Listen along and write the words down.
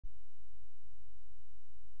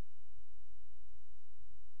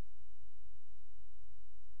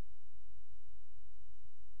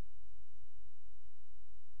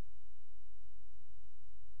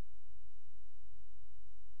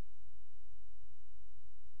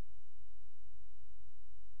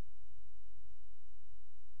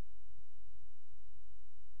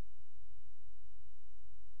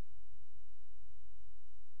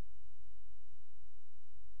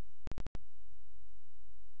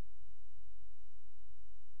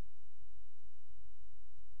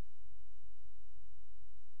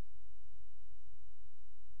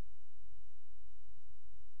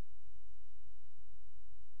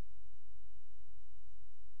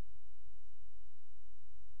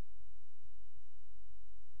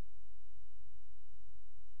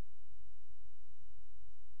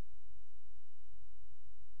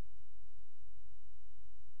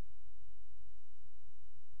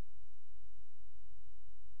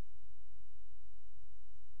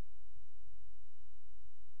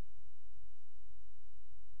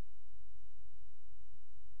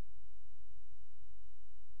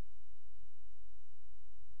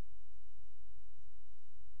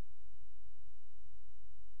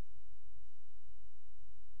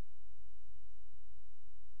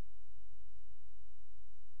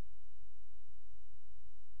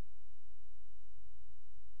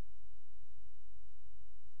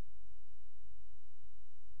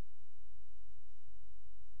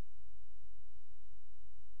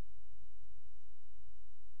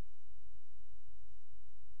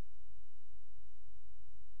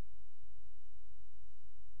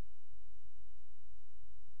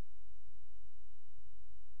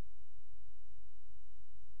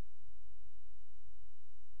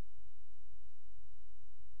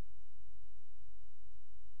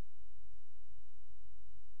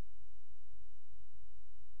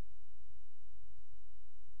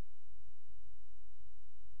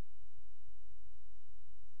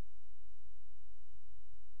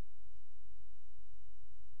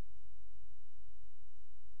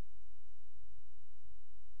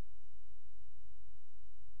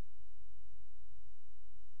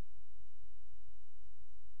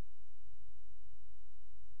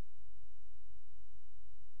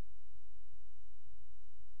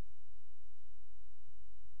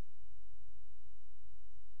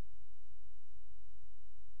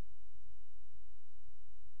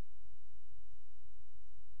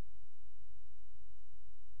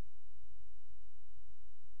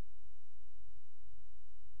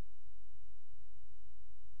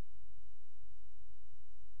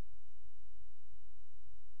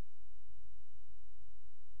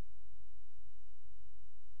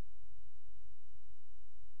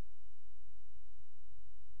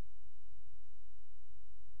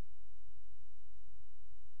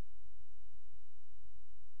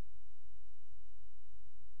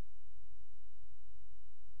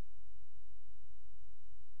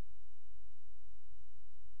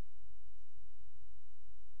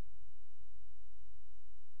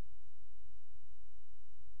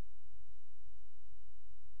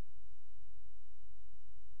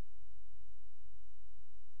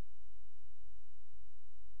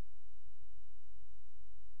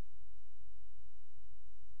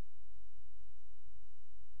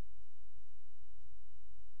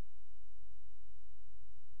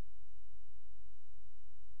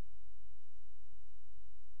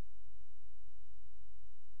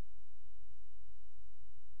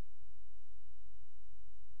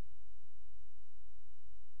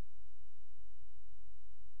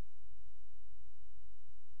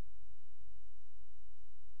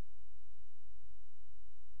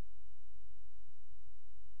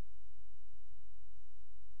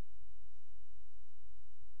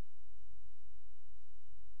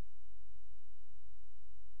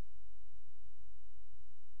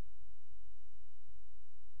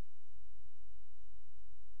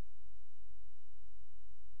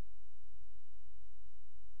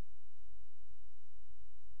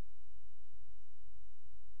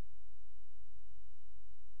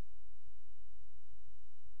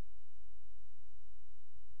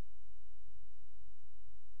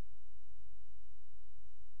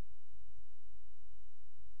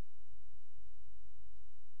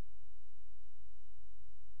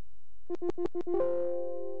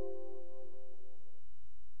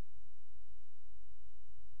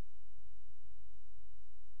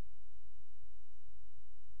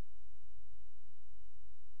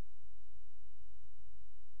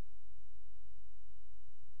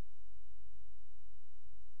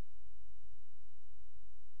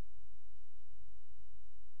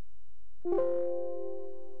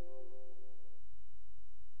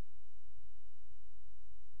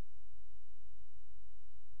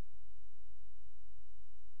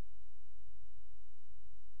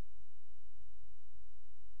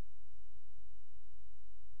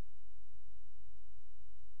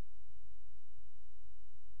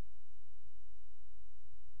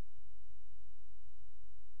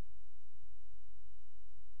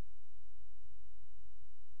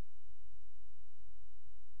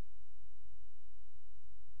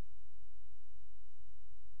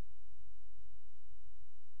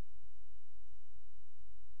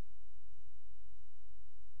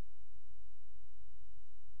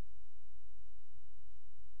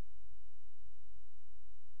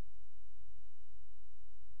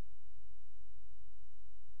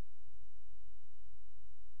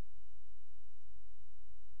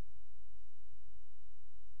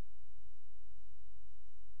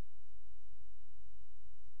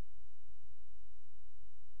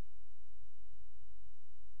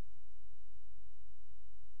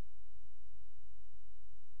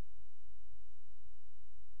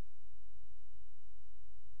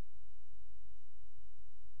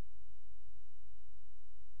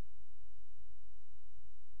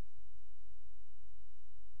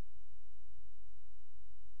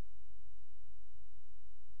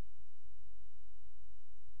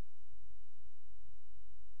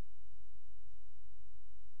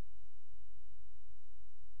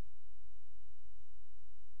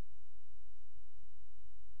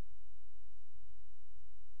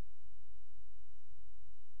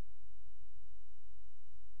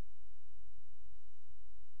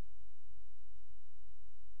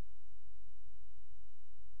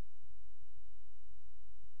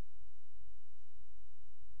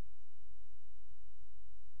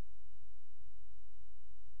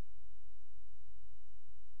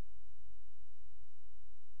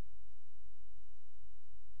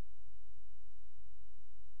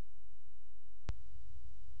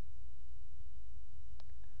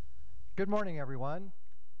Good morning, everyone,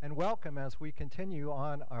 and welcome as we continue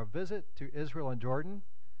on our visit to Israel and Jordan.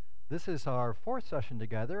 This is our fourth session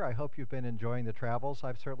together. I hope you've been enjoying the travels.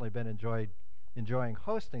 I've certainly been enjoying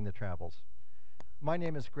hosting the travels. My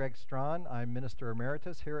name is Greg Strawn. I'm Minister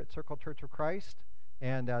Emeritus here at Circle Church of Christ.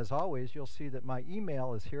 And as always, you'll see that my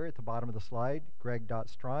email is here at the bottom of the slide,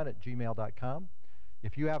 greg.strawn@gmail.com.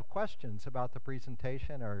 If you have questions about the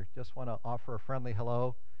presentation or just want to offer a friendly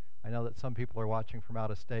hello, I know that some people are watching from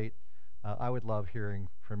out of state. I would love hearing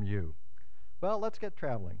from you. Well, let's get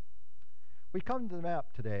traveling. We come to the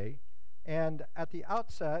map today, and at the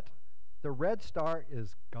outset, the red star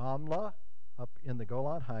is Gamla up in the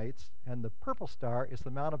Golan Heights, and the purple star is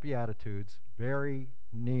the Mount of Beatitudes, very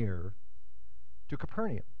near to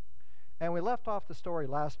Capernaum. And we left off the story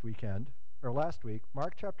last week,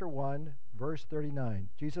 Mark chapter 1, verse 39.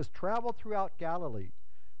 Jesus traveled throughout Galilee,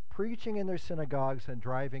 preaching in their synagogues and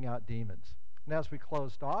driving out demons. And as we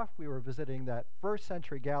closed off, we were visiting that first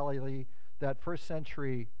century Galilee, that first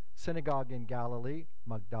century synagogue in Galilee,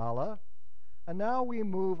 Magdala. And now we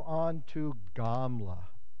move on to Gamla.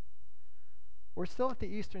 We're still at the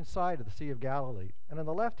eastern side of the Sea of Galilee. And in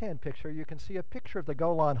the left-hand picture, you can see a picture of the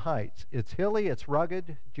Golan Heights. It's hilly, it's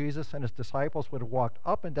rugged. Jesus and his disciples would have walked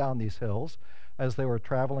up and down these hills as they were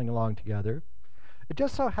traveling along together. It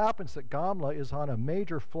just so happens that Gamla is on a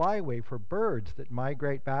major flyway for birds that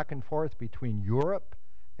migrate back and forth between Europe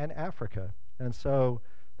and Africa. And so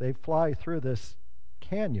they fly through this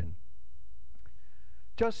canyon.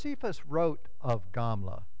 Josephus wrote of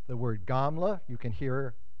Gamla. The word Gamla, you can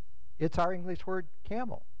hear, it's our English word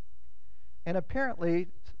camel. And apparently,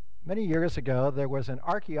 many years ago, there was an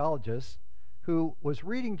archaeologist who was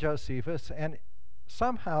reading Josephus and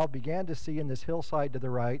somehow began to see in this hillside to the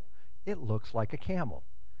right, it looks like a camel.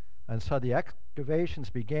 And so the excavations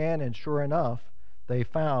began, and sure enough, they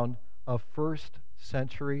found a first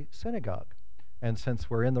century synagogue. And since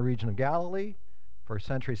we're in the region of Galilee, first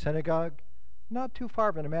century synagogue, not too far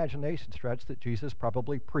of an imagination stretch that Jesus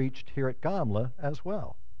probably preached here at Gamla as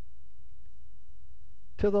well.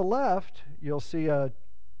 To the left, you'll see a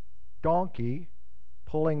donkey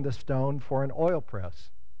pulling the stone for an oil press.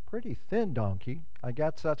 Pretty thin donkey. I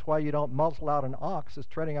guess that's why you don't muzzle out an ox as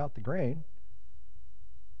treading out the grain.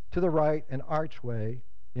 To the right, an archway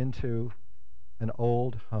into an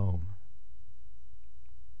old home.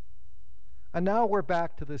 And now we're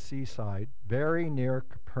back to the seaside, very near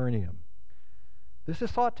Capernaum. This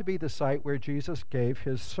is thought to be the site where Jesus gave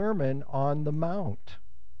his Sermon on the Mount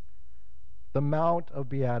of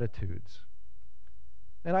Beatitudes.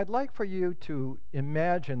 And I'd like for you to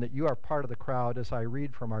imagine that you are part of the crowd as I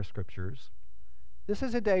read from our scriptures. This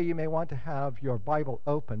is a day you may want to have your Bible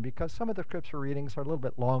open because some of the scripture readings are a little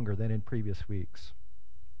bit longer than in previous weeks.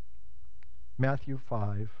 Matthew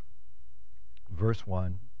 5, verse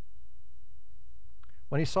 1.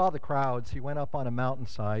 When he saw the crowds, he went up on a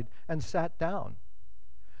mountainside and sat down.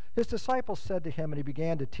 His disciples said to him, and he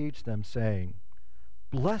began to teach them, saying,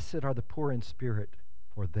 "Blessed are the poor in spirit,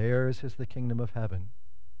 for theirs is the kingdom of heaven.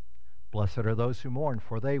 Blessed are those who mourn,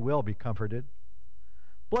 for they will be comforted.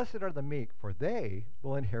 Blessed are the meek, for they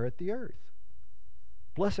will inherit the earth.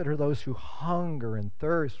 Blessed are those who hunger and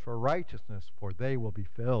thirst for righteousness, for they will be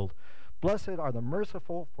filled. Blessed are the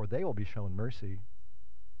merciful, for they will be shown mercy.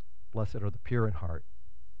 Blessed are the pure in heart,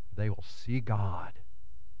 for they will see God.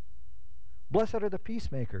 Blessed are the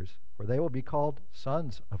peacemakers, for they will be called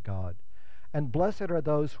sons of God. And blessed are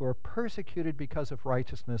those who are persecuted because of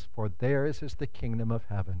righteousness, for theirs is the kingdom of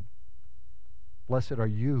heaven. Blessed are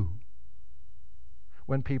you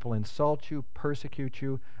when people insult you, persecute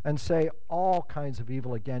you, and say all kinds of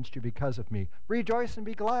evil against you because of me. Rejoice and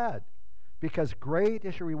be glad, because great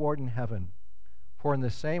is your reward in heaven. For in the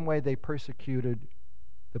same way they persecuted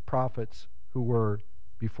the prophets who were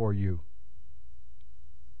before you."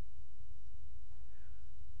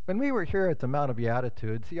 When we were here at the Mount of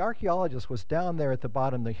Beatitudes, the archaeologist was down there at the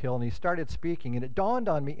bottom of the hill, and he started speaking, and it dawned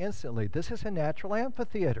on me instantly, this is a natural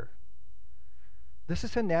amphitheater. This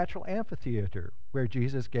is a natural amphitheater where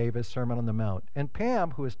Jesus gave his Sermon on the Mount. And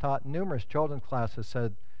Pam, who has taught numerous children's classes,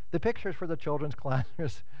 said the pictures for the children's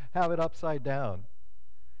classes have it upside down.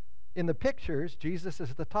 In the pictures, Jesus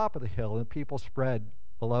is at the top of the hill, and people spread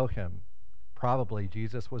below him. Probably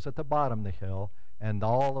Jesus was at the bottom of the hill, and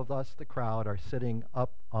all of us, the crowd, are sitting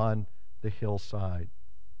up on the hillside.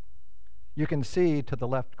 You can see to the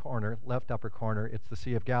left upper corner, it's the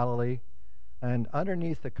Sea of Galilee, and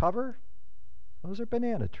underneath the cover, those are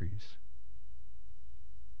banana trees.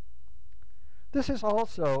 This is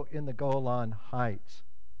also in the Golan Heights.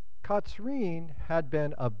 Katzrin had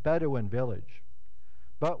been a Bedouin village,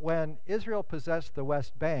 but when Israel possessed the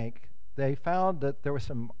West Bank, they found that there were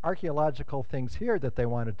some archaeological things here that they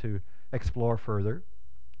wanted to explore further.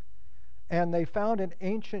 And they found an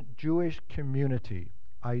ancient Jewish community.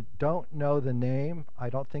 I don't know the name. I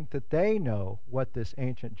don't think that they know what this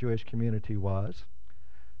ancient Jewish community was.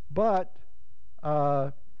 But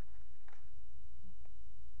a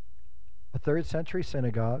 3rd century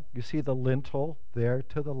synagogue. You see the lintel there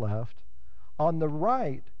to the left. On the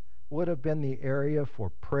right would have been the area for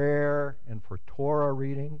prayer and for Torah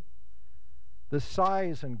reading. The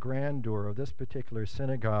size and grandeur of this particular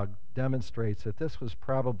synagogue demonstrates that this was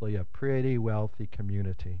probably a pretty wealthy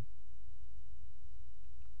community.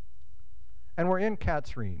 And we're in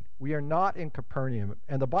Katzrin. We are not in Capernaum.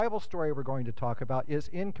 And the Bible story we're going to talk about is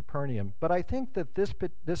in Capernaum. But I think that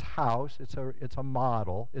this house, it's a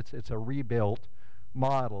model. It's a rebuilt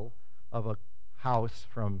model of a house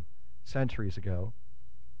from centuries ago.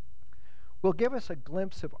 Will give us a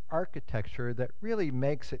glimpse of architecture that really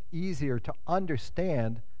makes it easier to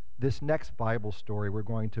understand this next Bible story we're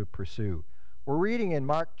going to pursue. We're reading in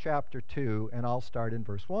Mark chapter 2, and I'll start in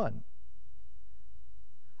verse 1.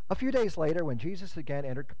 A few days later, when Jesus again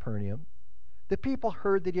entered Capernaum, the people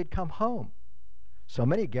heard that he had come home. So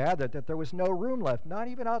many gathered that there was no room left, not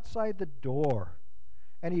even outside the door.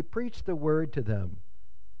 And he preached the word to them.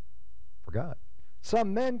 Forgot.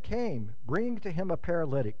 Some men came, bringing to him a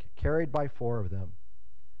paralytic, carried by 4 of them.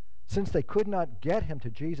 Since they could not get him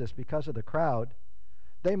to Jesus because of the crowd,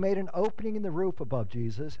 they made an opening in the roof above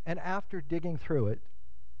Jesus, and after digging through it,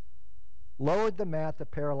 lowered the mat the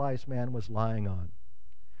paralyzed man was lying on.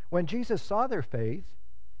 When Jesus saw their faith,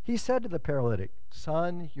 he said to the paralytic,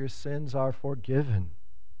 "Son, your sins are forgiven."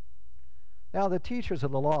 Now, the teachers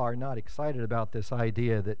of the law are not excited about this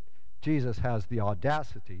idea that Jesus has the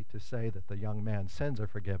audacity to say that the young man's sins are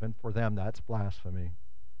forgiven. For them, that's blasphemy.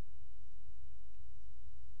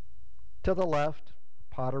 To the left,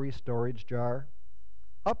 a pottery storage jar.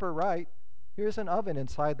 Upper right, here's an oven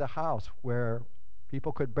inside the house where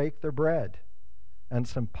people could bake their bread, and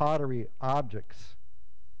some pottery objects.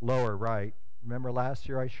 Lower right, remember last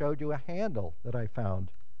year I showed you a handle that I found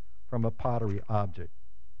from a pottery object.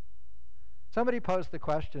 Somebody posed the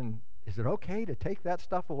question, is it okay to take that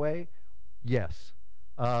stuff away? Yes.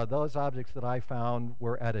 Those objects that I found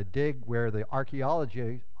were at a dig where the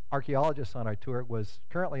archaeologist on our tour was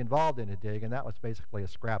currently involved in a dig, and that was basically a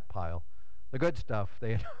scrap pile. The good stuff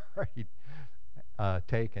they had already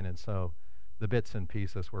taken, and so the bits and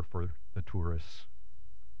pieces were for the tourists.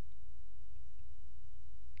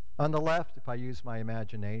 On the left, if I use my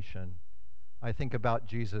imagination, I think about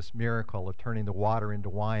Jesus' miracle of turning the water into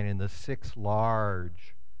wine in the 6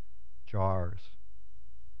 large jars.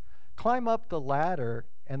 Climb up the ladder,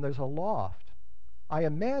 and there's a loft. I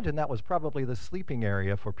imagine that was probably the sleeping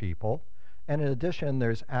area for people, and in addition,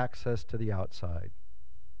 there's access to the outside.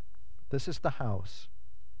 This is the house.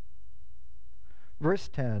 Verse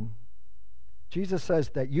 10, Jesus says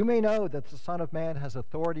that you may know that the Son of Man has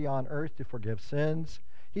authority on earth to forgive sins.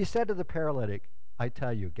 He said to the paralytic, I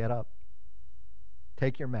tell you, get up,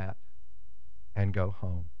 take your mat, and go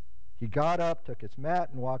home. He got up, took his mat,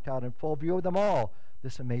 and walked out in full view of them all.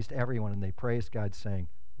 This amazed everyone, and they praised God, saying,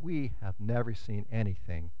 we have never seen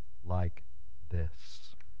anything like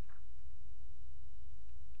this.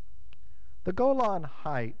 The Golan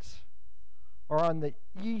Heights are on the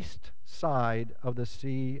east side of the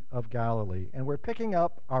Sea of Galilee, and we're picking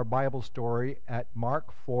up our Bible story at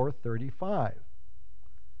Mark 4:35.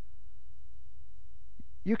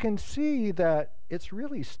 You can see that it's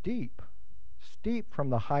really steep from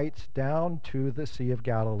the heights down to the Sea of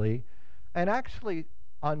Galilee, and actually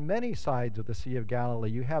on many sides of the Sea of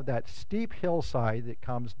Galilee you have that steep hillside that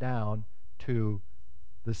comes down to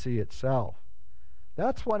the sea itself.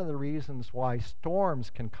 That's one of the reasons why storms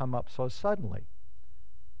can come up so suddenly.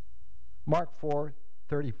 Mark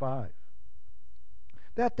 4:35.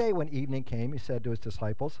 That day when evening came, he said to his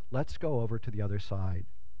disciples, let's go over to the other side.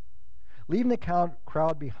 Leaving the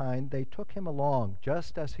crowd behind, they took him along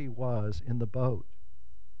just as he was in the boat.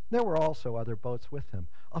 There were also other boats with him.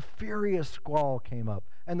 A furious squall came up,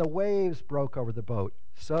 and the waves broke over the boat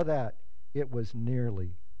so that it was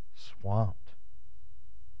nearly swamped.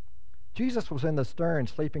 Jesus was in the stern,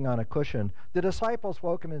 sleeping on a cushion. The disciples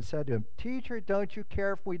woke him and said to him, Teacher, don't you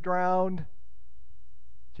care if we drowned?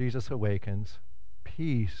 Jesus awakens.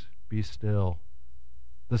 Peace, be still.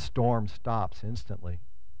 The storm stops instantly.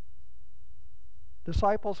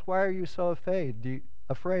 Disciples, why are you so afraid? Do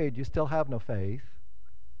you still have no faith?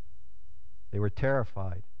 They were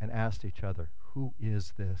terrified and asked each other, who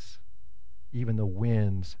is this? Even the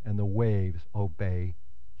winds and the waves obey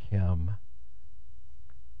him.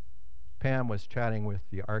 Pam was chatting with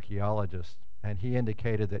the archaeologist, and he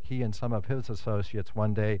indicated that he and some of his associates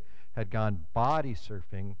one day had gone body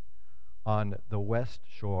surfing on the west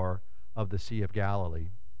shore of the Sea of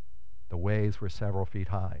Galilee. The waves were several feet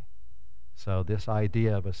high. So this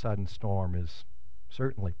idea of a sudden storm is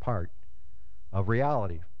certainly part of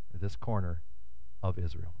reality at this corner of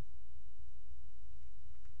Israel.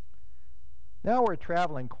 Now we're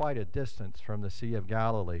traveling quite a distance from the Sea of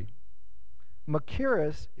Galilee.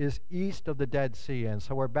 Machaerus is east of the Dead Sea, and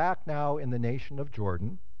so we're back now in the nation of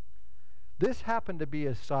Jordan. This happened to be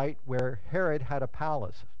a site where Herod had a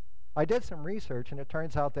palace. I did some research, and it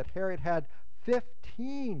turns out that Herod had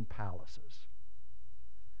 15 palaces.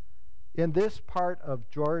 In this part of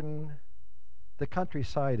Jordan, the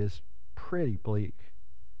countryside is pretty bleak.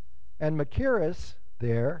 And Machaerus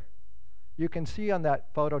there, you can see on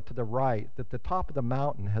that photo to the right that the top of the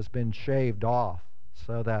mountain has been shaved off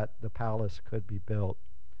so that the palace could be built.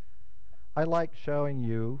 I like showing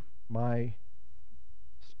you my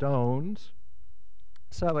stones.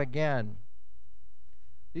 So again,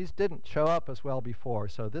 these didn't show up as well before.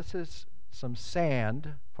 So this is some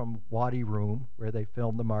sand from Wadi Rum, where they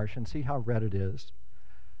filmed The Martian. See how red it is.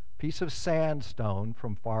 Piece of sandstone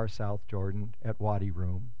from far south Jordan at Wadi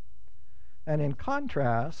Rum. And in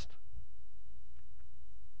contrast,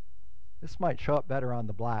 this might show up better on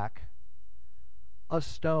the black, a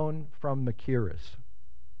stone from Machaerus.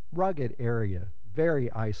 Rugged area, very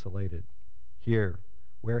isolated here,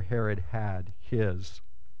 where Herod had his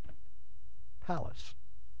palace.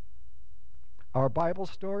 Our Bible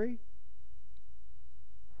story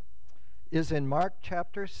is in Mark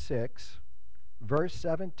chapter 6, verse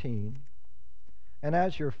 17. And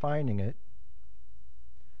as you're finding it,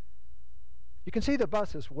 you can see the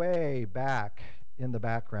bus is way back in the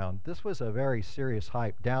background. This was a very serious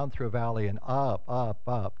hike down through a valley and up, up,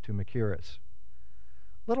 up to Machaerus.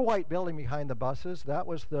 Little white building behind the buses, that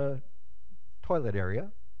was the toilet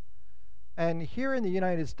area. And here in the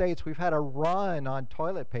United States, we've had a run on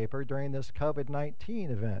toilet paper during this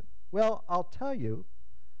COVID-19 event. Well, I'll tell you,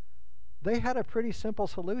 they had a pretty simple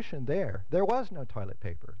solution there. There was no toilet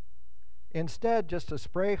paper. Instead, just a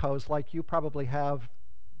spray hose like you probably have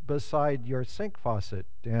beside your sink faucet,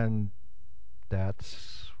 and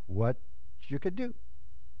that's what you could do.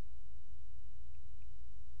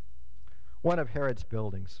 One of Herod's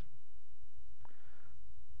buildings.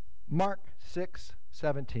 Mark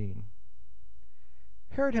 6:17.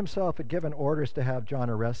 Herod himself had given orders to have John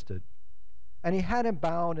arrested, and he had him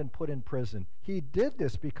bound and put in prison. He did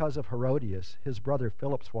this because of Herodias, his brother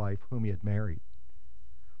Philip's wife, whom he had married.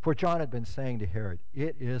 For John had been saying to Herod,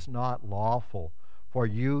 "It is not lawful for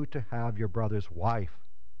you to have your brother's wife."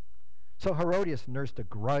 So Herodias nursed a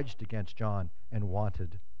grudge against John and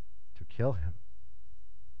wanted to kill him.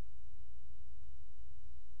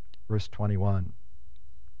 Verse 21.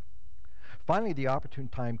 Finally, the opportune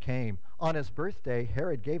time came. On his birthday,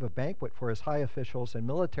 Herod gave a banquet for his high officials and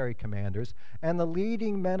military commanders and the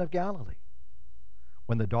leading men of Galilee.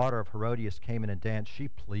 When the daughter of Herodias came in and danced, she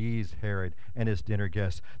pleased Herod and his dinner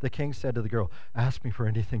guests. The king said to the girl, "Ask me for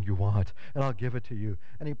anything you want, and I'll give it to you."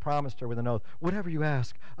 And he promised her with an oath, "Whatever you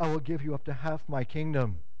ask, I will give you up to half my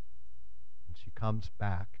kingdom." And she comes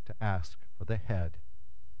back to ask for the head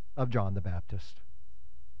of John the Baptist.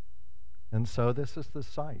 And so this is the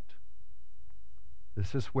site.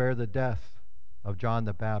 This is where the death of John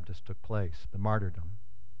the Baptist took place, the martyrdom.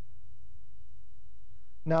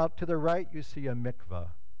 Now, to the right, you see a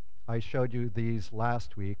mikveh. I showed you these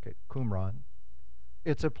last week at Qumran.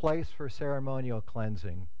 It's a place for ceremonial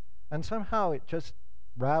cleansing. And somehow it just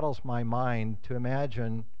rattles my mind to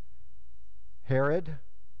imagine Herod,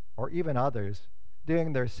 or even others,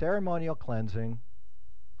 doing their ceremonial cleansing,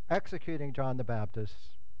 executing John the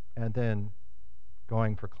Baptist, and then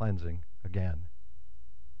going for cleansing again.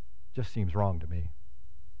 Just seems wrong to me.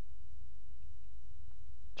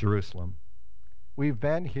 Jerusalem. We've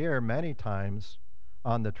been here many times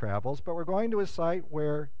on the travels, but we're going to a site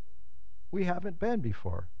where we haven't been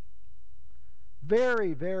before.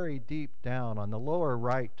 Very, very deep down on the lower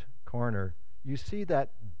right corner, you see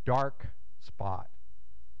that dark spot.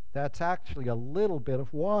 That's actually a little bit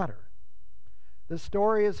of water. The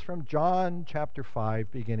story is from John chapter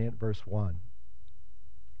 5, beginning at verse 1.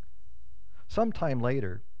 Sometime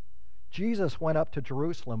later, Jesus went up to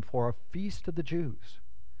Jerusalem for a feast of the Jews.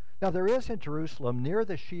 Now there is in Jerusalem, near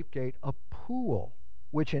the sheep gate, a pool,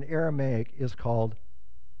 which in Aramaic is called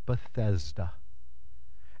Bethesda,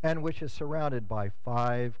 and which is surrounded by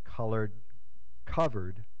 5 covered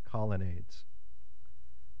colonnades.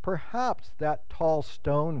 Perhaps that tall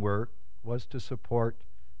stonework was to support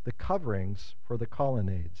the coverings for the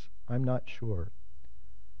colonnades. I'm not sure.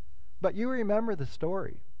 But you remember the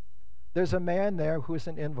story. There's a man there who is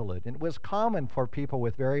an invalid, and it was common for people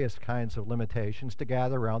with various kinds of limitations to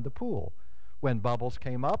gather around the pool. When bubbles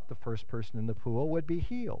came up, the first person in the pool would be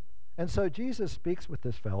healed. And so Jesus speaks with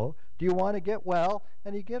this fellow, "Do you want to get well?"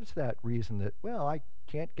 And he gives that reason that, "Well, I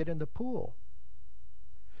can't get in the pool."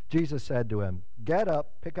 Jesus said to him, "Get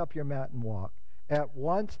up, pick up your mat and walk." At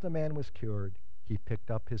once the man was cured. He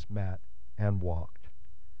picked up his mat and walked.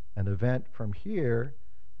 An event from here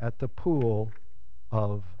at the pool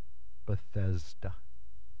of Bethesda.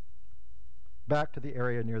 Back to the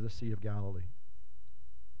area near the Sea of Galilee.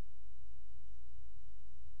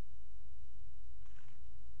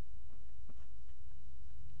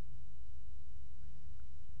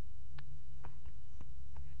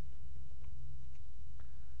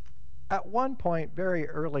 At one point, very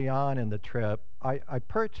early on in the trip, I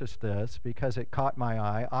purchased this because it caught my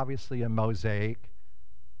eye. Obviously a mosaic,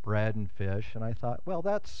 bread and fish, and I thought, well,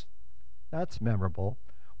 that's memorable.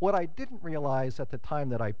 What I didn't realize at the time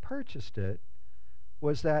that I purchased it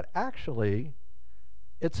was that actually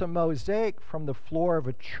it's a mosaic from the floor of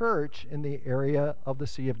a church in the area of the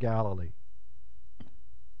Sea of Galilee.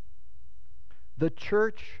 The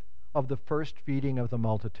church of the first feeding of the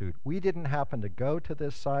multitude. We didn't happen to go to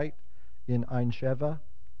this site in Ein Sheva,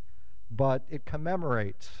 but it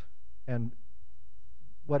commemorates and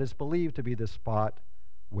what is believed to be the spot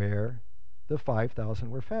where the 5,000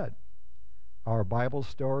 were fed. Our Bible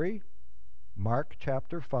story, Mark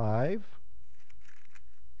chapter 5.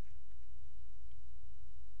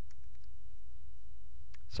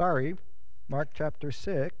 Mark chapter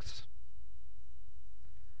 6.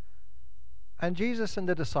 And Jesus and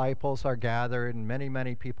the disciples are gathered, and many,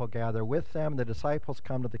 many people gather with them. The disciples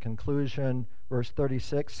come to the conclusion, verse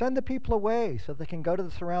 36, "Send the people away so they can go to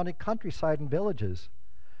the surrounding countryside and villages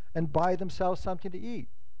and buy themselves something to eat."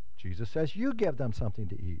 Jesus says, "You give them something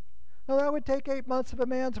to eat." "Well, that would take 8 months of a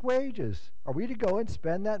man's wages. Are we to go and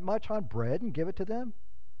spend that much on bread and give it to them?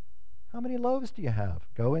 How many loaves do you have?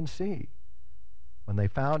 Go and see." When they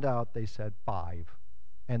found out, they said 5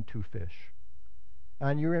 and 2 fish.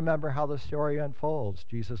 And you remember how the story unfolds.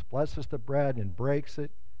 Jesus blesses the bread and breaks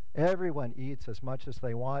it. Everyone eats as much as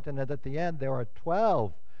they want. And at the end, there are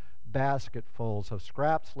 12 basketfuls of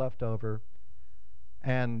scraps left over.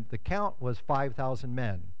 And the count was 5,000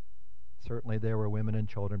 men. Certainly there were women and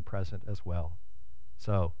children present as well.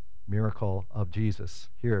 So, miracle of Jesus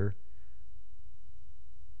here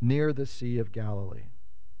near the Sea of Galilee.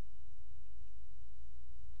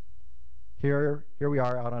 Here we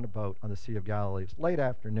are out on a boat on the Sea of Galilee. It's late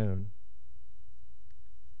afternoon.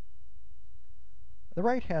 On the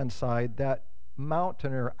right-hand side, that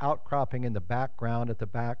mountain or outcropping in the background at the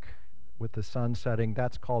back with the sun setting,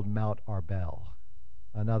 that's called Mount Arbel,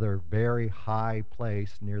 another very high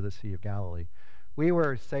place near the Sea of Galilee. We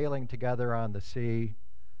were sailing together on the sea,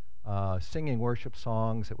 singing worship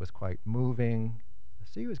songs. It was quite moving. The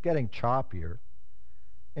sea was getting choppier.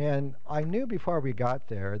 And I knew before we got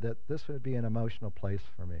there that this would be an emotional place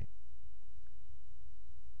for me.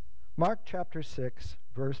 Mark chapter 6,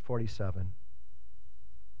 verse 47.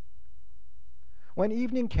 When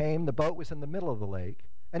evening came, the boat was in the middle of the lake,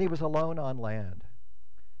 and he was alone on land.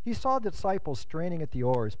 He saw the disciples straining at the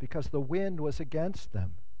oars because the wind was against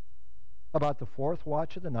them. About the fourth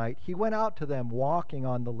watch of the night, he went out to them walking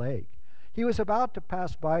on the lake. He was about to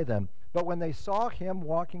pass by them, but when they saw him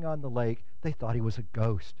walking on the lake, they thought he was a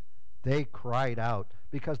ghost. They cried out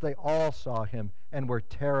because they all saw him and were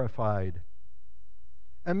terrified.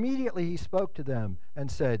 Immediately he spoke to them and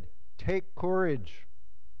said, "Take courage.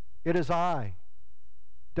 It is I.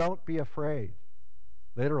 Don't be afraid."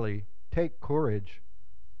 Literally, take courage.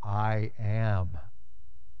 I am.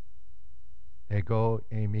 Ego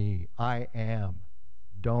eimi. I am.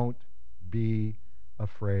 Don't be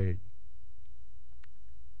afraid.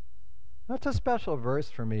 That's a special verse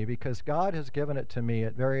for me because God has given it to me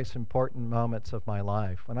at various important moments of my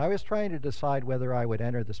life. When I was trying to decide whether I would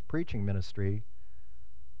enter this preaching ministry,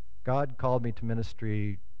 God called me to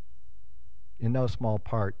ministry in no small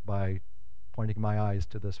part by pointing my eyes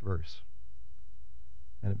to this verse.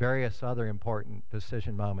 And at various other important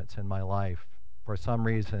decision moments in my life, for some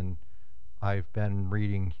reason, I've been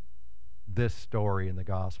reading this story in the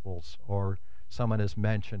Gospels, or someone has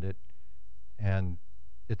mentioned it, and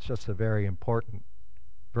it's just a very important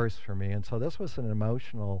verse for me. And so this was an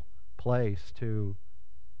emotional place to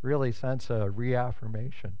really sense a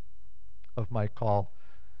reaffirmation of my call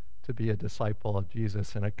to be a disciple of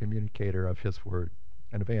Jesus and a communicator of his word,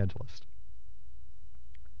 an evangelist.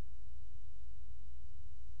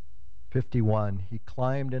 51, he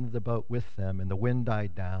climbed into the boat with them, and the wind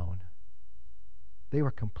died down. They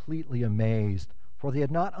were completely amazed, for they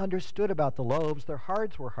had not understood about the loaves. Their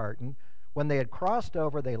hearts were hardened. When they had crossed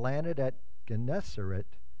over, they landed at Gennesaret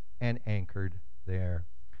and anchored there.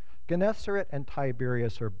 Gennesaret and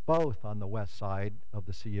Tiberias are both on the west side of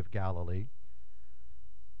the Sea of Galilee.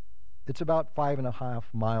 It's about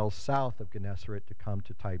 5.5 miles south of Gennesaret to come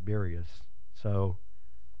to Tiberias. So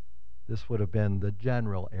this would have been the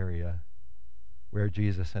general area where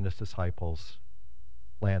Jesus and his disciples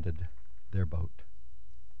landed their boat.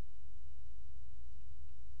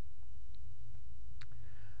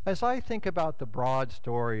 As I think about the broad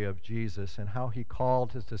story of Jesus and how he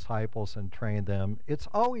called his disciples and trained them, it's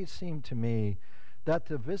always seemed to me that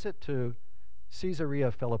the visit to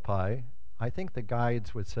Caesarea Philippi, I think the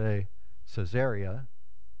guides would say Caesarea,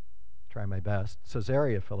 try my best,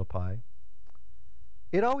 Caesarea Philippi,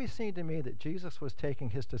 it always seemed to me that Jesus was taking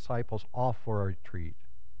his disciples off for a retreat.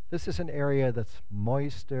 This is an area that's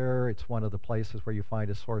moister. It's one of the places where you find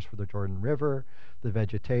a source for the Jordan River. The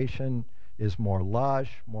vegetation is more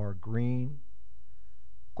lush, more green.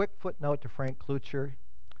 Quick footnote to Frank Klucher.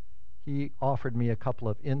 He offered me a couple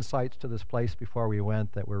of insights to this place before we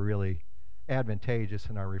went that were really advantageous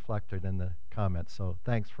and are reflected in the comments. So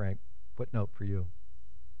thanks, Frank. Footnote for you.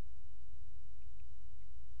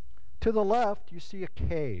 To the left, you see a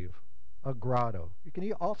cave, a grotto. You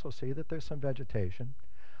can also see that there's some vegetation.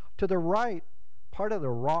 To the right, part of the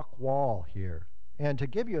rock wall here. And to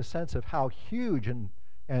give you a sense of how huge and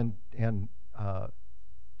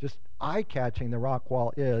just eye-catching the rock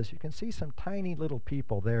wall is, you can see some tiny little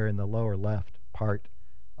people there in the lower left part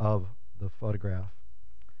of the photograph.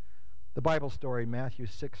 The Bible story, Matthew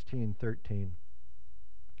 16:13.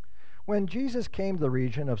 When Jesus came to the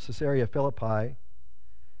region of Caesarea Philippi,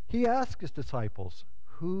 he asked his disciples,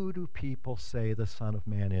 "Who do people say the Son of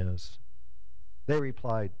Man is?" They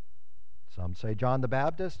replied, "Some say John the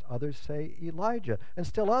Baptist, others say Elijah, and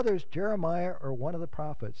still others Jeremiah or one of the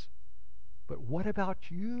prophets. But what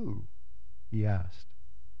about you?" he asked.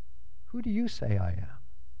 "Who do you say I am?"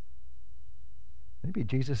 Maybe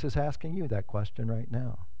Jesus is asking you that question right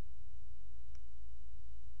now.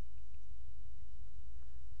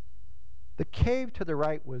 The cave to the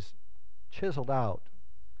right was chiseled out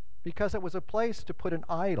because it was a place to put an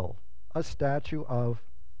idol, a statue of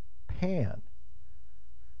Pan.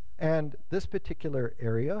 And this particular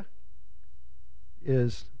area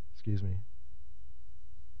is,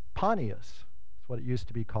 Panias. That's what it used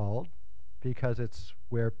to be called because it's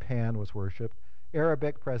where Pan was worshipped.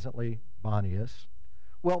 Arabic, presently Banias.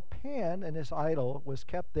 Well, Pan and his idol was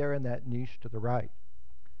kept there in that niche to the right.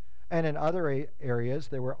 And in other areas,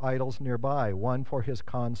 there were idols nearby, one for his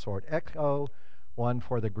consort Echo, one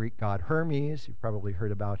for the Greek god Hermes. You've probably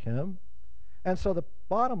heard about him. And so the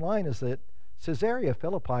bottom line is that Caesarea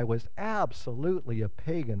Philippi was absolutely a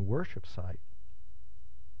pagan worship site.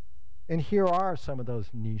 And here are some of those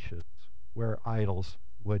niches where idols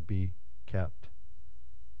would be kept.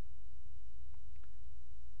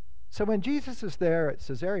 So when Jesus is there at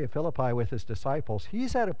Caesarea Philippi with his disciples,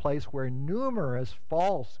 he's at a place where numerous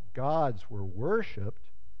false gods were worshipped.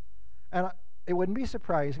 And it wouldn't be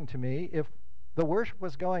surprising to me if the worship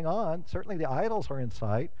was going on, certainly the idols are in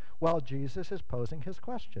sight, while Jesus is posing his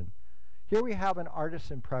question. Here we have an artist's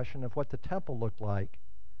impression of what the temple looked like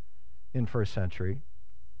in first century.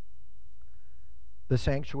 The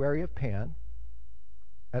sanctuary of Pan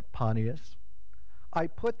at Panias. I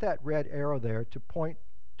put that red arrow there to point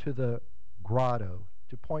to the grotto,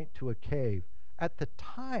 to point to a cave. At the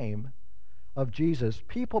time of Jesus,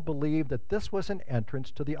 people believed that this was an entrance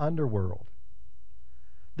to the underworld,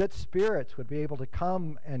 that spirits would be able to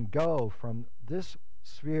come and go from this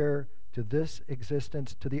sphere to this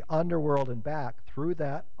existence to the underworld and back through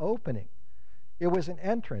that opening. It was an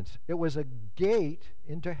entrance. It was a gate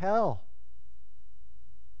into hell,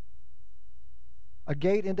 a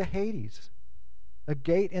gate into Hades, a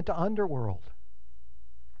gate into underworld.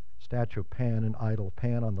 Statue of Pan and idol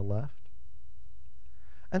Pan on the left.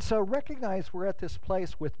 And so recognize we're at this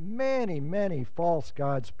place with many, many false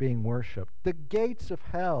gods being worshipped. The gates of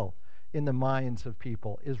hell in the minds of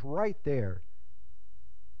people is right there.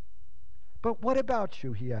 But what about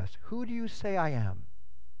you, he asked. Who do you say I am?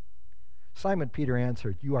 Simon Peter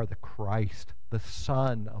answered, you are the Christ, the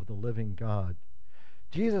Son of the living God.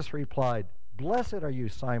 Jesus replied, blessed are you,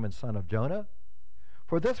 Simon, son of Jonah,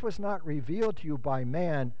 for this was not revealed to you by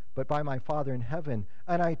man, but by my Father in heaven.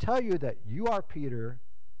 And I tell you that you are Peter,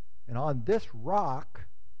 and on this rock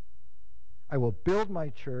I will build my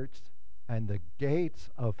church, and the gates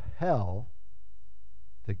of hell,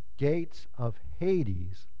 the gates of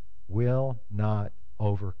Hades, will not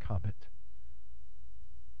overcome it.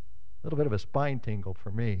 A little bit of a spine tingle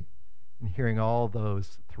for me in hearing all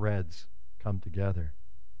those threads come together.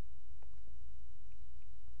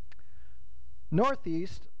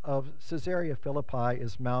 Northeast of Caesarea Philippi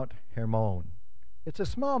is Mount Hermon. It's a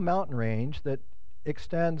small mountain range that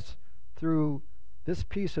extends through this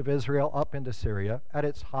piece of Israel up into Syria. At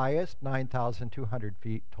its highest, 9,200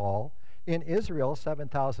 feet tall. In Israel,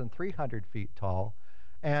 7,300 feet tall.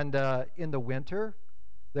 And in the winter,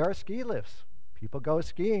 there are ski lifts. People go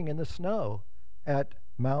skiing in the snow at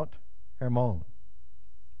Mount Hermon.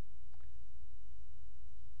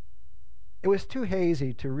 It was too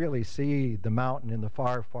hazy to really see the mountain in the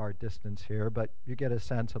far, far distance here, but you get a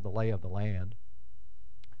sense of the lay of the land.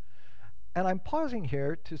 And I'm pausing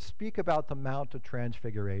here to speak about the Mount of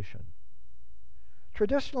Transfiguration.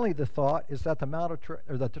 Traditionally, the thought is that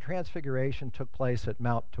the Transfiguration took place at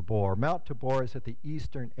Mount Tabor. Mount Tabor is at the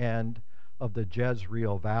eastern end of the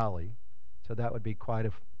Jezreel Valley, so that would be quite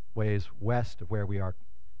a ways west of where we are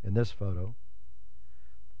in this photo.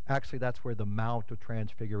 Actually, that's where the Mount of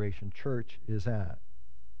Transfiguration Church is at.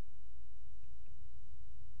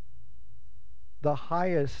 The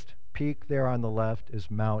highest peak there on the left is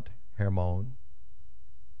Mount Hermon.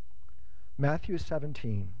 Matthew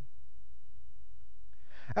 17.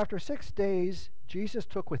 After 6 days, Jesus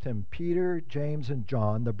took with him Peter, James, and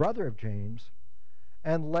John, the brother of James,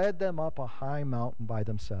 and led them up a high mountain by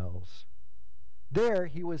themselves. There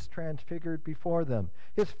he was transfigured before them.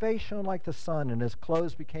 His face shone like the sun, and his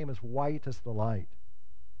clothes became as white as the light.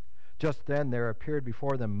 Just then there appeared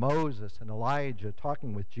before them Moses and Elijah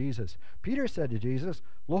talking with Jesus. Peter said to Jesus,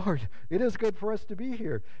 Lord, it is good for us to be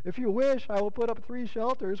here. If you wish, I will put up 3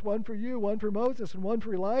 shelters, one for you, one for Moses, and one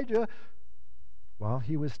for Elijah. While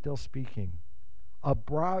he was still speaking, a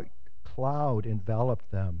bright cloud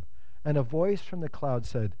enveloped them, and a voice from the cloud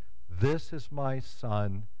said, This is my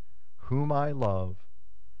Son, whom I love.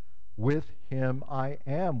 With him I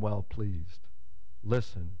am well pleased.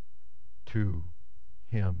 Listen to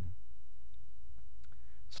him.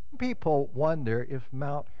 Some people wonder if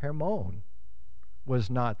Mount Hermon was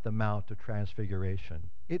not the Mount of Transfiguration.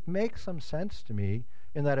 It makes some sense to me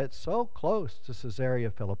in that it's so close to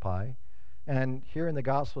Caesarea Philippi. And here in the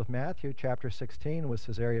Gospel of Matthew, chapter 16 was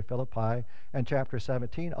Caesarea Philippi, and chapter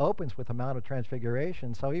 17 opens with the Mount of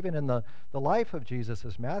Transfiguration. So even in the life of Jesus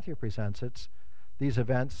as Matthew presents it, these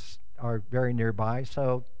events are very nearby.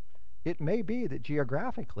 So it may be that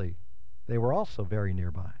geographically they were also very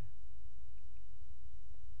nearby.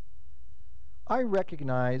 I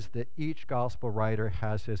recognize that each gospel writer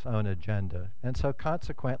has his own agenda, and so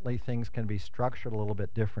consequently things can be structured a little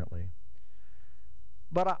bit differently.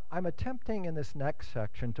 But I'm attempting in this next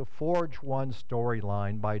section to forge one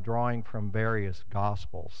storyline by drawing from various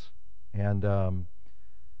gospels. And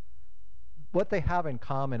what they have in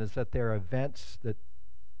common is that they're events that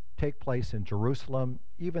take place in Jerusalem,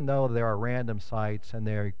 even though there are random sites and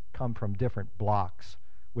they come from different blocks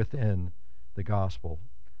within the gospel.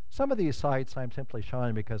 Some of these sites I'm simply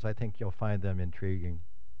showing because I think you'll find them intriguing.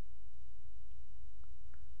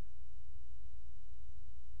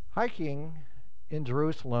 Hiking in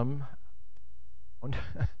Jerusalem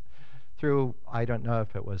through, I don't know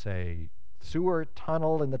if it was a sewer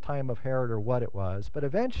tunnel in the time of Herod or what it was, but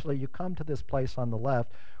eventually you come to this place on the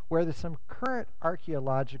left where there's some current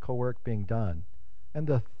archaeological work being done. And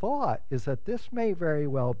the thought is that this may very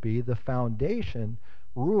well be the foundation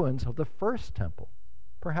ruins of the first temple.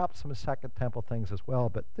 Perhaps some second temple things as well,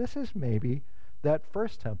 but this is maybe that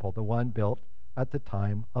first temple, the one built at the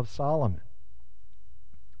time of Solomon.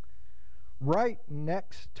 Right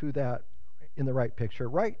next to that, in the right picture,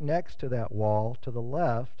 right next to that wall, to the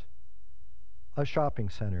left, a shopping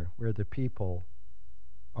center where the people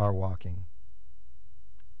are walking.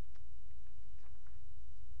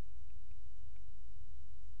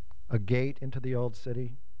 A gate into the old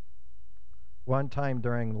city. One time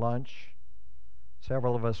during lunch,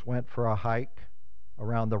 several of us went for a hike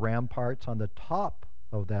around the ramparts on the top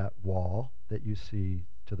of that wall that you see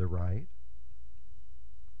to the right.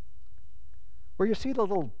 Where you see the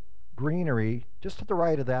little greenery, just to the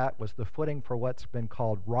right of that was the footing for what's been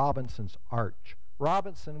called Robinson's Arch.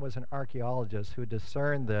 Robinson was an archaeologist who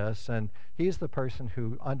discerned this, and he's the person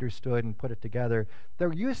who understood and put it together.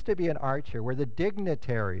 There used to be an arch here where the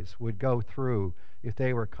dignitaries would go through if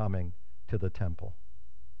they were coming to the temple.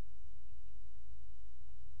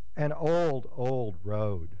 An old, old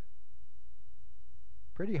road.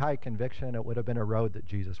 Pretty high conviction it would have been a road that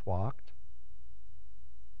Jesus walked.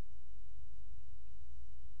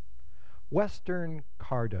 Western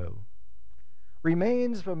Cardo.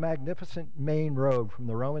 Remains of a magnificent main road from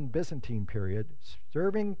the Roman Byzantine period,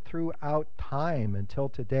 serving throughout time until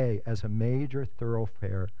today as a major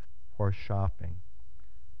thoroughfare for shopping.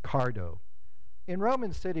 Cardo. In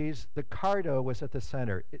Roman cities, the Cardo was at the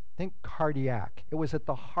center. Think cardiac. It was at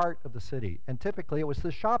the heart of the city, and typically it was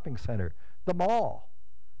the shopping center, the mall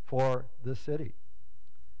for the city.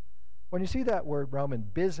 When you see that word Roman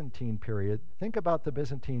Byzantine period, think about the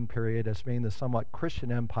Byzantine period as being the somewhat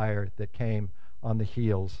Christian empire that came on the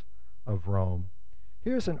heels of Rome.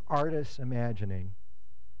 Here's an artist's imagining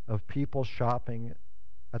of people shopping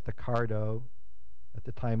at the Cardo at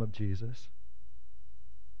the time of Jesus.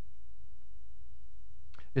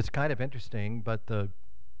 It's kind of interesting, but the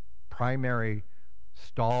primary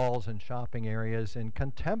stalls and shopping areas in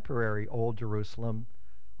contemporary Old Jerusalem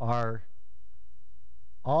are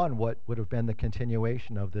on what would have been the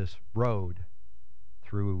continuation of this road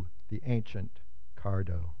through the ancient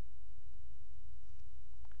Cardo.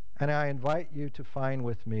 And I invite you to find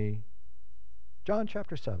with me John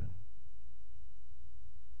chapter 7.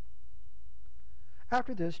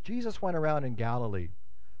 After this, Jesus went around in Galilee,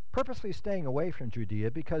 purposely staying away from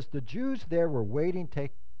Judea because the Jews there were waiting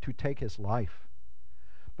to take his life.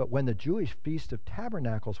 But when the Jewish Feast of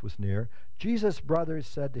Tabernacles was near, Jesus' brothers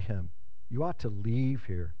said to him, "You ought to leave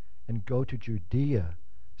here and go to Judea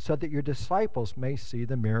so that your disciples may see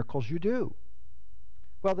the miracles you do."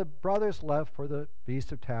 Well, the brothers left for the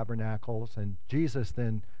Feast of Tabernacles, and Jesus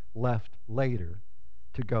then left later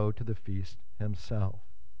to go to the feast himself.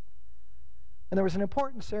 And there was an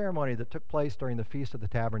important ceremony that took place during the Feast of the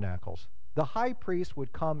Tabernacles. The high priest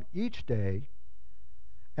would come each day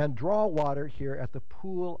and draw water here at the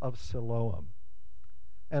pool of Siloam.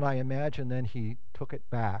 And I imagine then he took it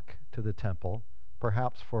back to the temple,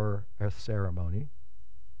 perhaps for a ceremony.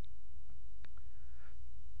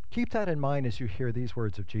 Keep that in mind as you hear these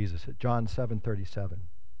words of Jesus at John 7:37.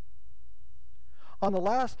 On the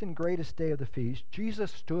last and greatest day of the feast,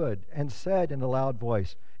 Jesus stood and said in a loud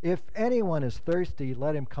voice, "If anyone is thirsty,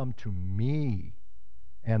 let him come to me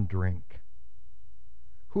and drink.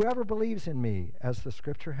 Whoever believes in me, as the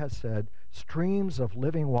scripture has said, streams of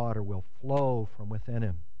living water will flow from within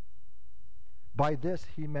him." By this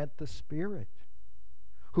he meant the Spirit,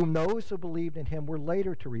 whom those who believed in him were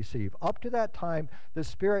later to receive. Up to that time, the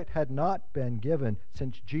Spirit had not been given,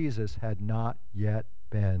 since Jesus had not yet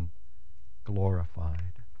been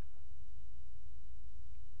glorified.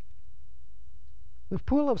 The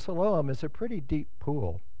pool of Siloam is a pretty deep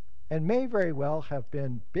pool and may very well have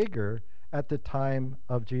been bigger at the time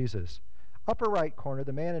of Jesus. Upper right corner,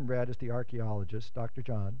 the man in red is the archaeologist, Dr.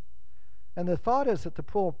 John. And the thought is that the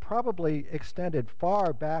pool probably extended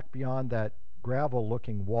far back beyond that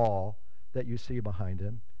gravel-looking wall that you see behind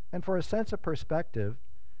him. And for a sense of perspective,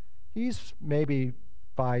 he's maybe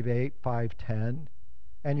 5'8", 5'10",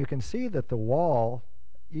 and you can see that the wall,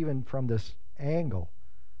 even from this angle,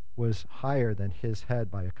 was higher than his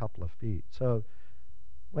head by a couple of feet. So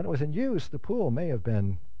when it was in use, the pool may have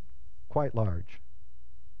been quite large.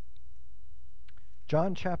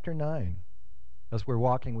 John chapter 9, as we're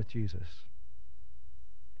walking with Jesus.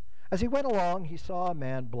 As he went along, he saw a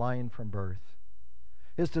man blind from birth.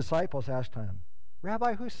 His disciples asked him,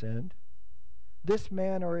 "Rabbi, who sinned, this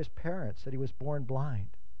man or his parents, that he was born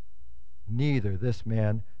blind?" "Neither this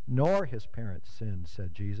man nor his parents sinned,"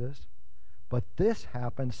 said Jesus. "But this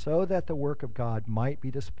happened so that the work of God might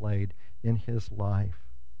be displayed in his life."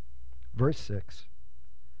 Verse 6.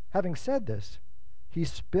 Having said this, he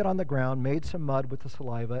spit on the ground, made some mud with the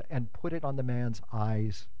saliva, and put it on the man's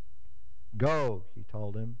eyes. "Go," he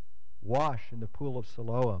told him, "wash in the pool of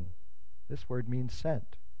Siloam." This word means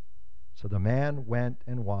sent. So the man went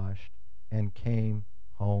and washed and came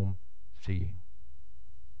home seeing.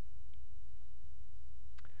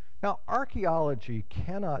 Now, archaeology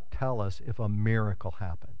cannot tell us if a miracle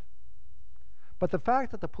happened. But the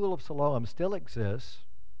fact that the Pool of Siloam still exists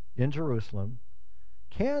in Jerusalem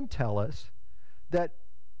can tell us that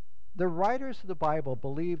the writers of the Bible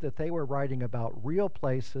believed that they were writing about real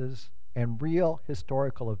places and real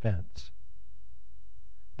historical events.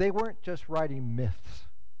 They weren't just writing myths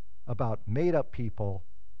about made-up people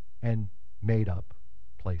and made-up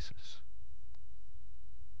places.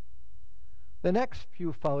 The next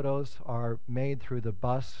few photos are made through the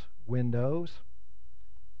bus windows.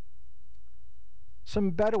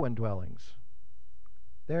 Some Bedouin dwellings.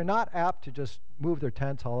 They're not apt to just move their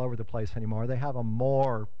tents all over the place anymore. They have a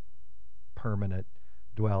more permanent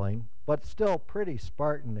dwelling, but still pretty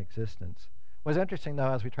Spartan existence. It was interesting,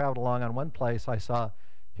 though, as we traveled along on one place, I saw,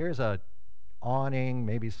 here's a awning,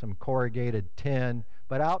 maybe some corrugated tin,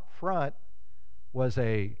 but out front was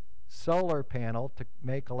a solar panel to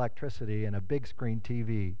make electricity and a big screen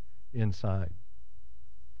TV inside.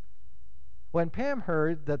 When Pam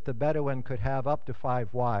heard that the Bedouin could have up to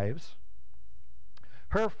 5 wives,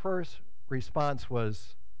 her first response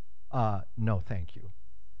was, "No, thank you.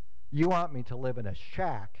 You want me to live in a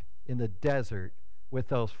shack in the desert with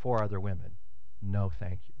those 4 other women? No,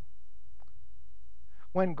 thank you."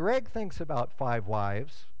 When Greg thinks about 5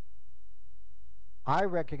 wives, I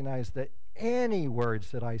recognize that any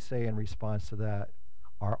words that I say in response to that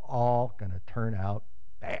are all going to turn out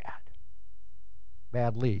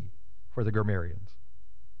badly for the grammarians.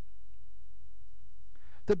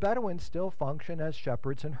 The Bedouins still function as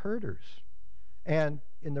shepherds and herders. And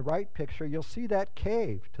in the right picture, you'll see that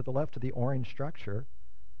cave to the left of the orange structure.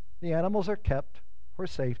 The animals are kept for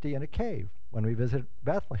safety in a cave. When we visited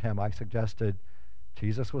Bethlehem, I suggested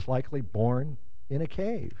Jesus was likely born in a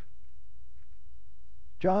cave.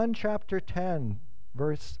 John chapter 10,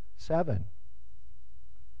 verse 7.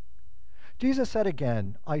 Jesus said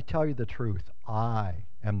again, "I tell you the truth, I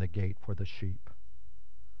am the gate for the sheep.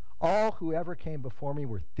 All who ever came before me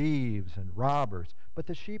were thieves and robbers, but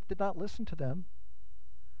the sheep did not listen to them.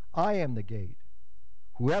 I am the gate.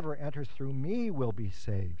 Whoever enters through me will be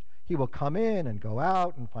saved. He will come in and go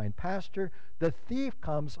out and find pasture. The thief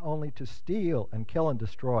comes only to steal and kill and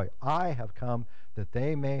destroy. I have come that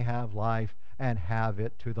they may have life and have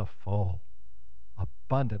it to the full,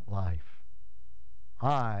 abundant life.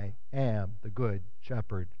 I am the good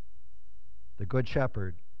shepherd. The good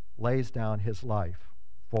shepherd lays down his life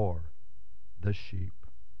for the sheep."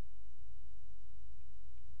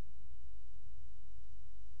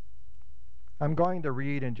 I'm going to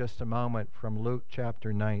read in just a moment from Luke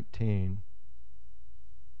chapter 19.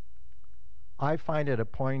 I find it a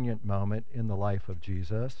poignant moment in the life of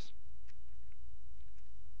Jesus.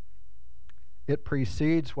 It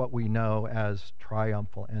precedes what we know as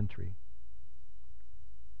triumphal entry.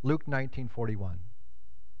 Luke 19:41.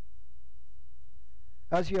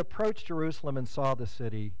 As he approached Jerusalem and saw the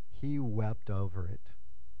city, he wept over it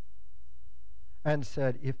and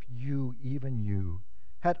said, "If you, even you,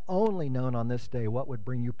 had only known on this day what would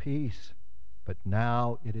bring you peace, but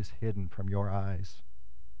now it is hidden from your eyes.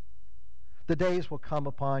 The days will come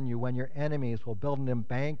upon you when your enemies will build an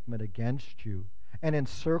embankment against you and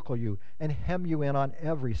encircle you and hem you in on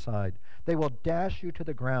every side. They will dash you to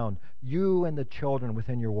the ground, you and the children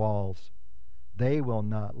within your walls. They will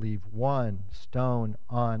not leave one stone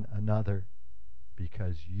on another,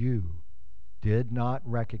 because you did not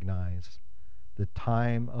recognize the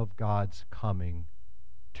time of God's coming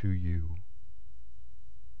to you."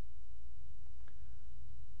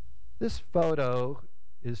 This photo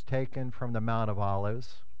is taken from the Mount of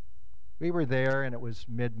Olives. We were there and it was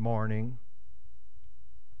mid-morning.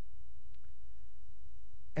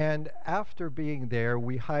 And after being there,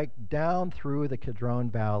 we hiked down through the Kidron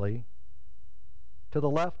Valley to the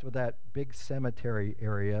left of that big cemetery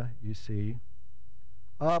area you see,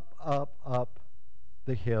 up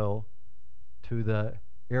the hill to the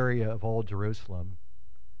area of Old Jerusalem.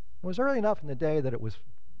 It was early enough in the day that it was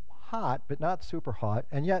hot, but not super hot,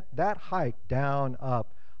 and yet that hike down,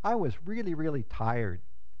 up, I was really, really tired,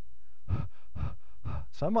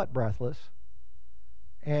 somewhat breathless,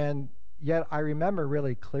 and yet I remember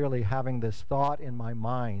really clearly having this thought in my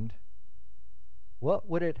mind: what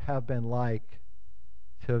would it have been like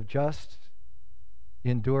to have just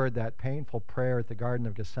endured that painful prayer at the Garden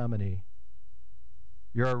of Gethsemane?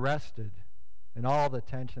 You're arrested, and all the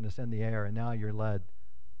tension is in the air, and now you're led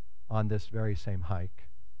on this very same hike.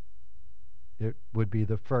 It would be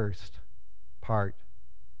the first part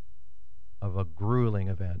of a grueling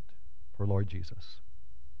event for Lord Jesus.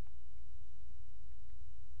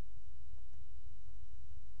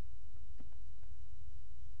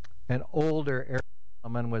 An older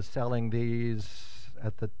gentleman was selling these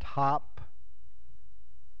at the top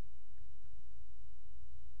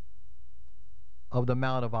of the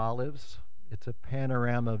Mount of Olives. It's a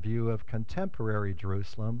panorama view of contemporary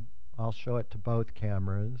Jerusalem. I'll show it to both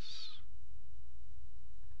cameras,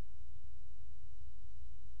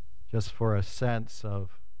 just for a sense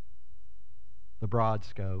of the broad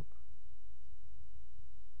scope.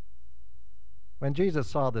 When Jesus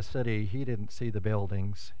saw the city, he didn't see the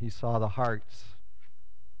buildings. He saw the hearts,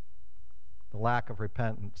 the lack of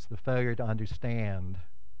repentance, the failure to understand,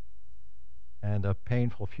 and a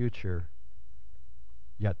painful future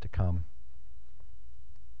yet to come.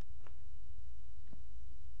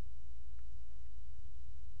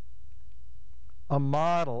 A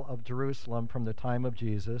model of Jerusalem from the time of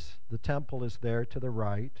Jesus. The temple is there to the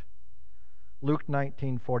right. Luke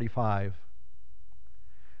 19:45.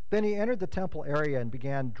 Then he entered the temple area and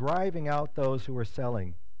began driving out those who were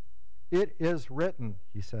selling. "It is written,"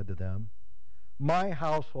 he said to them, "My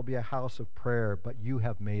house will be a house of prayer, but you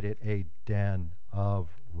have made it a den of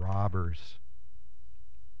robbers."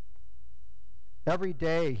 Every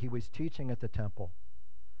day he was teaching at the temple.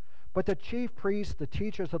 But the chief priests, the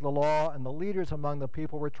teachers of the law, and the leaders among the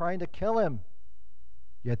people were trying to kill him.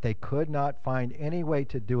 Yet they could not find any way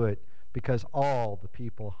to do it because all the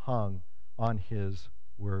people hung on his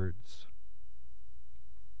words.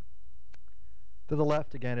 To the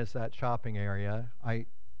left again is that shopping area.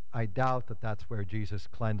 I doubt that that's where Jesus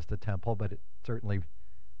cleansed the temple, but it certainly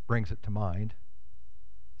brings it to mind.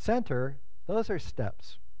 Center, those are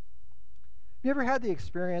steps. Have you ever had the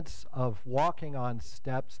experience of walking on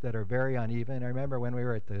steps that are very uneven? I remember when we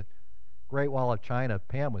were at the Great Wall of China,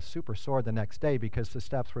 Pam was super sore the next day because the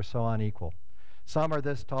steps were so unequal. Some are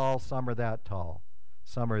this tall, some are that tall.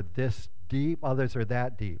 Some are this deep, others are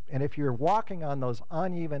that deep. And if you're walking on those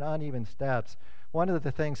uneven steps, one of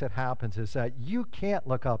the things that happens is that you can't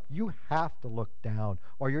look up. You have to look down,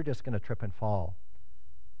 or you're just going to trip and fall.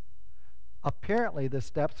 Apparently, the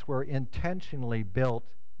steps were intentionally built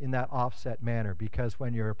in that offset manner, because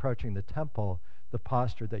when you're approaching the temple, the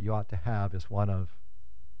posture that you ought to have is one of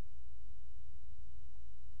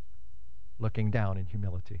looking down in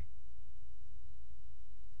humility.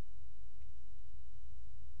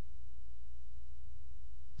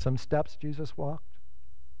 Some steps Jesus walked.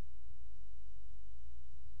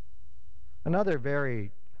 Another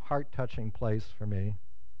very heart-touching place for me.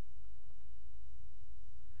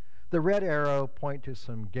 The red arrow point to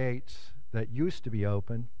some gates that used to be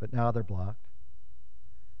open, but now they're blocked.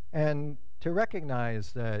 And to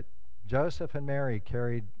recognize that Joseph and Mary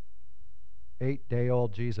carried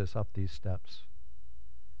 8-day-old Jesus up these steps.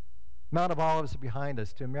 Mount of Olives is behind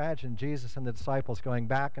us. To imagine Jesus and the disciples going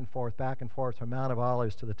back and forth from Mount of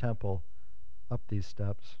Olives to the temple up these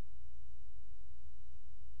steps.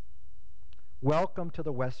 Welcome to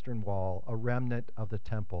the Western Wall, a remnant of the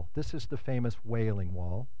temple. This is the famous Wailing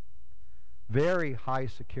Wall. Very high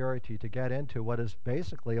security to get into what is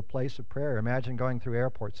basically a place of prayer. Imagine going through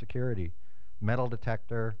airport security, metal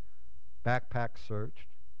detector, backpack searched.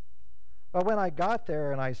 But when I got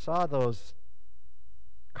there and I saw those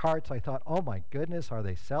carts, I thought, oh my goodness, are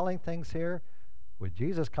they selling things here? Would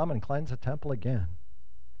Jesus come and cleanse the temple again?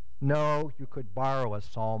 No, you could borrow a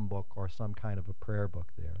psalm book or some kind of a prayer book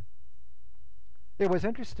there. It was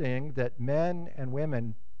interesting that men and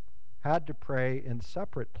women had to pray in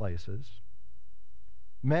separate places.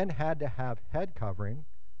 Men had to have head covering,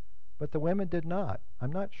 but the women did not.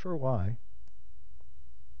 I'm not sure why.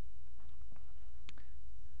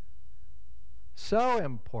 So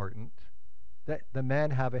important The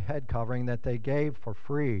men have a head covering that they gave for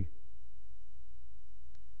free.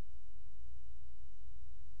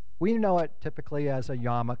 We know it typically as a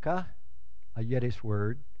yarmulke, a Yiddish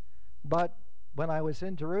word, but when I was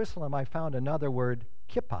in Jerusalem, I found another word,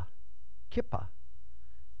 kippah, kippah,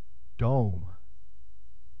 dome.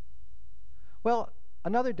 Well,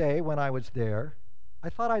 another day when I was there, I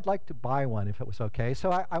thought I'd like to buy one if it was okay.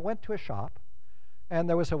 So I went to a shop, and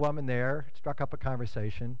there was a woman there, struck up a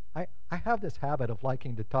conversation. I have this habit of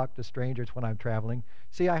liking to talk to strangers when I'm traveling.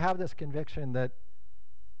 See, I have this conviction that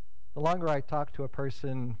the longer I talk to a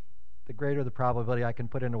person, the greater the probability I can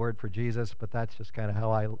put in a word for Jesus, but that's just kind of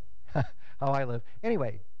how I live.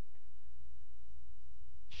 Anyway,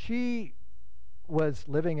 she was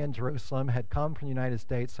living in Jerusalem, had come from the United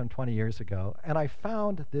States some 20 years ago, and I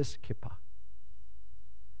found this kippah.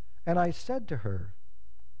 And I said to her,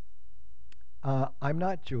 I'm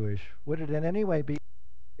not Jewish. Would it in any way be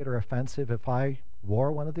or offensive if I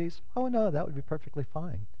wore one of these? Oh, no, that would be perfectly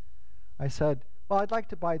fine. I said, well, I'd like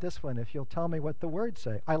to buy this one if you'll tell me what the words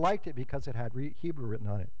say. I liked it because it had Hebrew written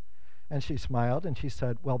on it. And she smiled and she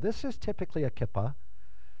said, well, this is typically a kippah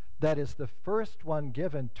that is the first one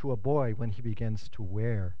given to a boy when he begins to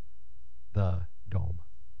wear the dome.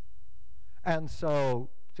 And so,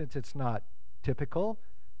 since it's not typical,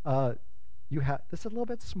 this is a little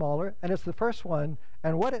bit smaller, and it's the first one,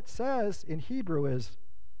 and what it says in Hebrew is,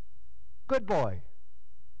 good boy.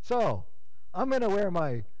 So, I'm going to wear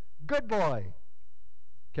my good boy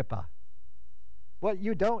kippah. What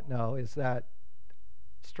you don't know is that,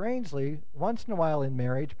 strangely, once in a while in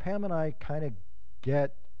marriage, Pam and I kind of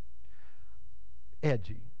get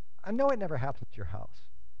edgy. I know it never happens at your house,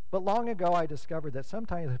 but long ago I discovered that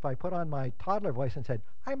sometimes if I put on my toddler voice and said,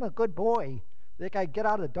 I'm a good boy, they think I'd get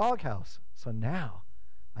out of the doghouse. So now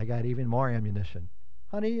I got even more ammunition.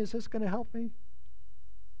 Honey, is this going to help me?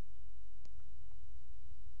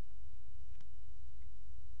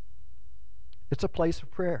 It's a place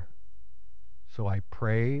of prayer. So I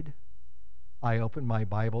prayed. I opened my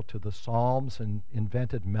Bible to the Psalms and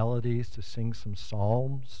invented melodies to sing some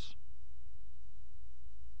psalms.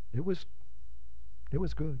 It was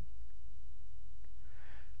good.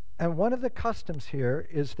 And one of the customs here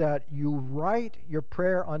is that you write your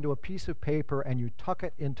prayer onto a piece of paper and you tuck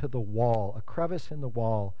it into the wall, a crevice in the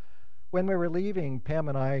wall. When we were leaving, Pam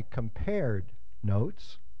and I compared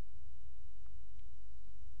notes.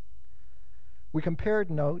 We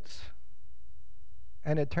compared notes,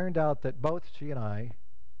 and it turned out that both she and I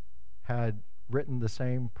had written the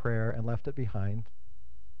same prayer and left it behind.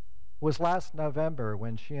 It was last November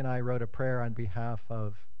when she and I wrote a prayer on behalf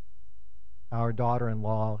of our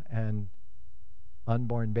daughter-in-law and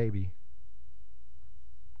unborn baby.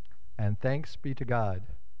 And thanks be to God,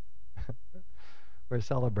 we're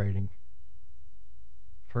celebrating.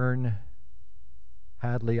 Fern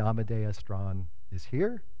Hadley Amadeus Strawn is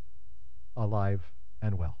here, alive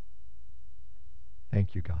and well.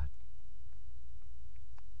 Thank you, God.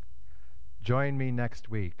 Join me next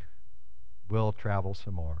week. We'll travel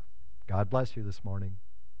some more. God bless you this morning.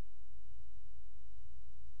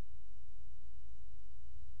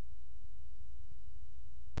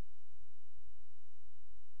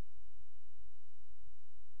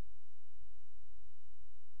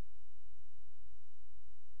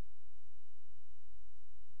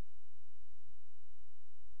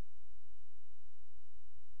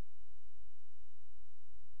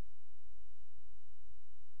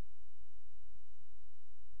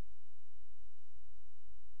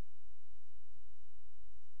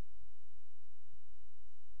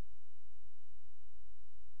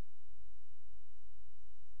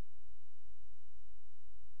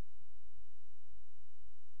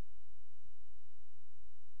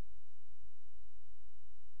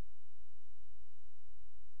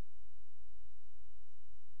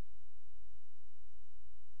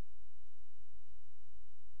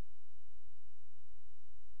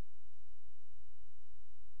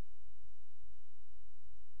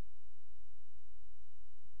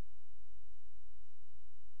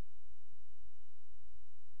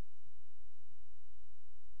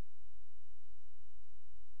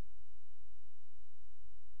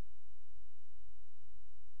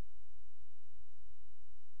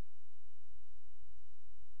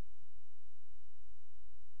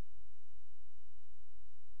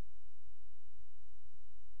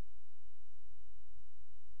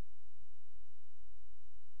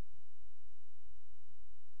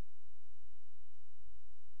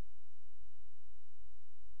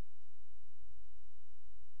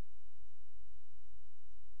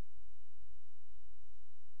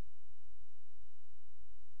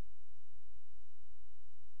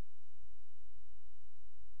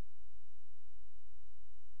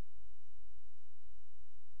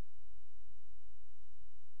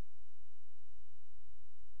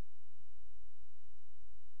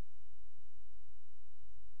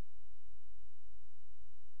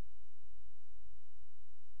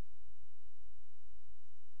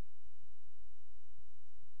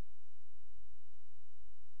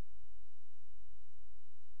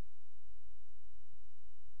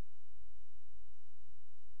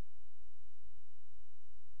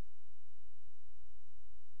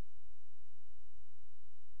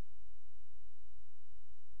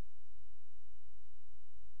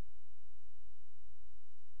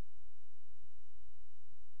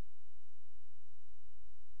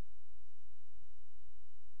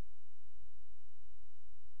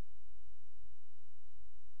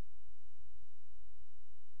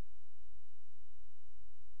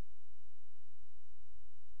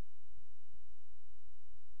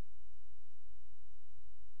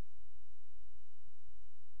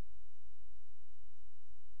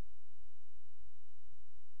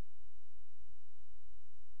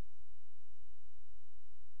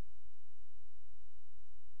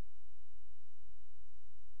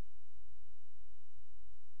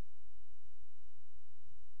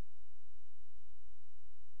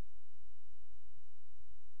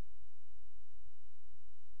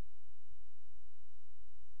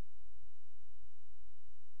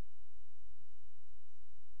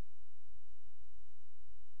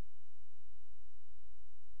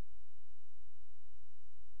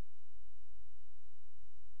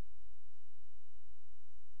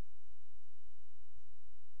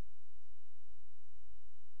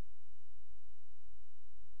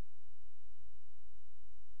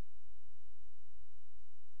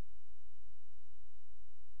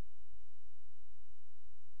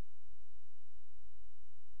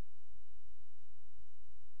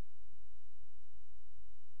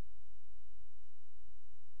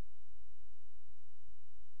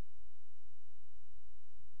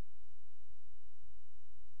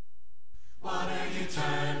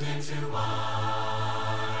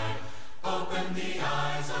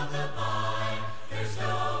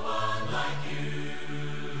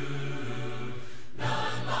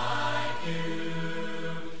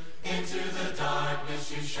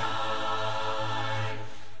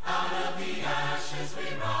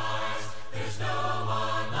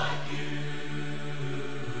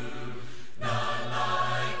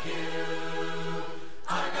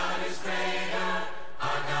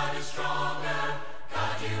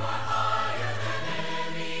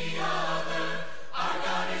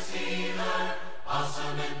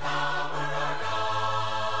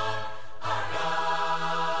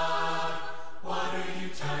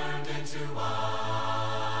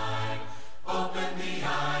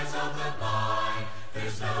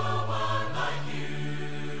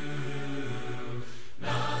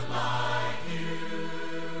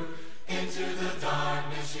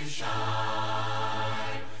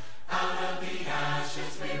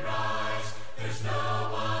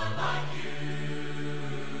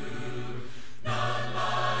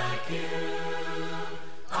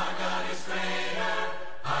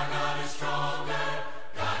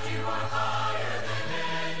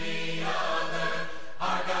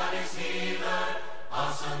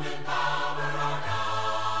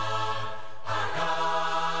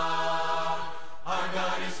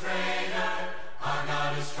 greater, our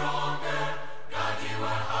God is strong.